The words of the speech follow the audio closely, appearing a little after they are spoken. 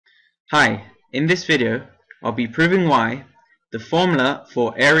Hi, in this video I'll be proving why the formula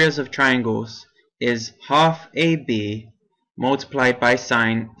for areas of triangles is half AB multiplied by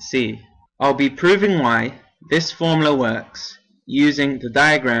sine C. I'll be proving why this formula works using the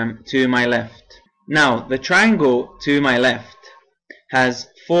diagram to my left. Now the triangle to my left has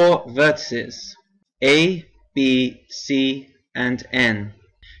four vertices A, B, C and N.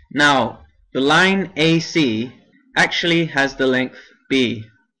 Now the line AC actually has the length B.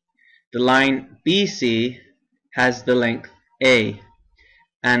 The line BC has the length A,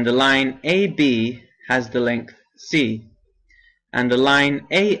 and the line AB has the length C, and the line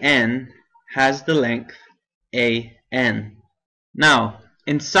AN has the length AN. Now,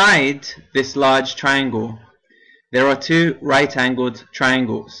 inside this large triangle, there are two right-angled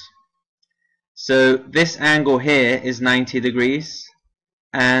triangles. So this angle here is 90 degrees,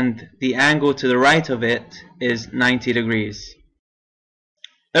 and the angle to the right of it is 90 degrees.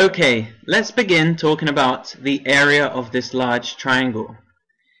 Okay, let's begin talking about the area of this large triangle.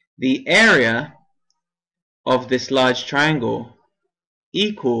 The area of this large triangle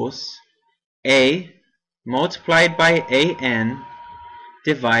equals A multiplied by AN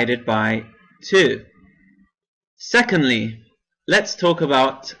divided by 2. Secondly, let's talk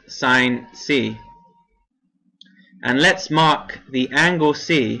about sine C. And let's mark the angle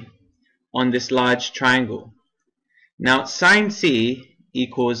C on this large triangle. Now sine C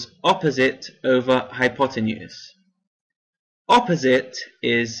equals opposite over hypotenuse. Opposite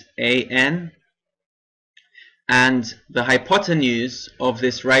is AN, and the hypotenuse of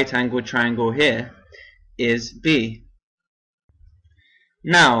this right angled triangle here is B.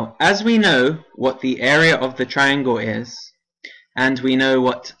 Now, as we know what the area of the triangle is, and we know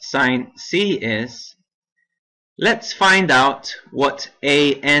what sine C is, let's find out what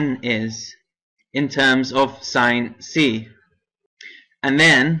AN is in terms of sine C. And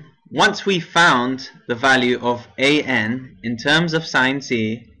then, once we've found the value of AN in terms of sine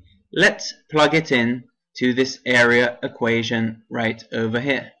C, let's plug it in to this area equation right over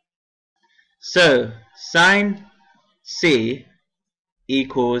here. So, sine C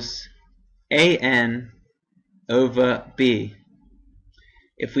equals AN over B.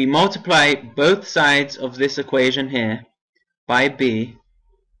 If we multiply both sides of this equation here by B,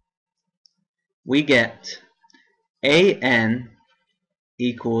 we get AN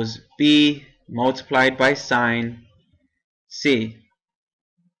equals B multiplied by sine C.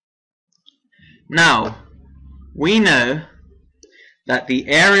 Now, we know that the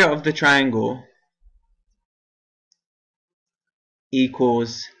area of the triangle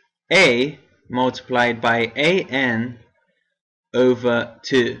equals A multiplied by AN over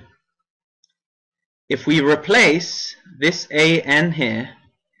 2. If we replace this AN here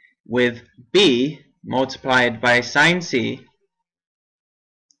with B multiplied by sine C,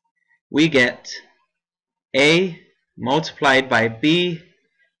 we get A multiplied by B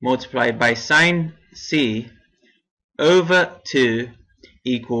multiplied by sine C over 2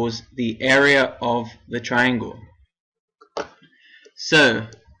 equals the area of the triangle. So,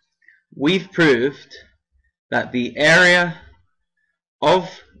 we've proved that the area of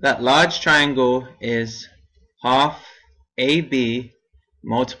that large triangle is half AB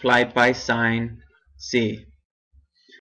multiplied by sine C.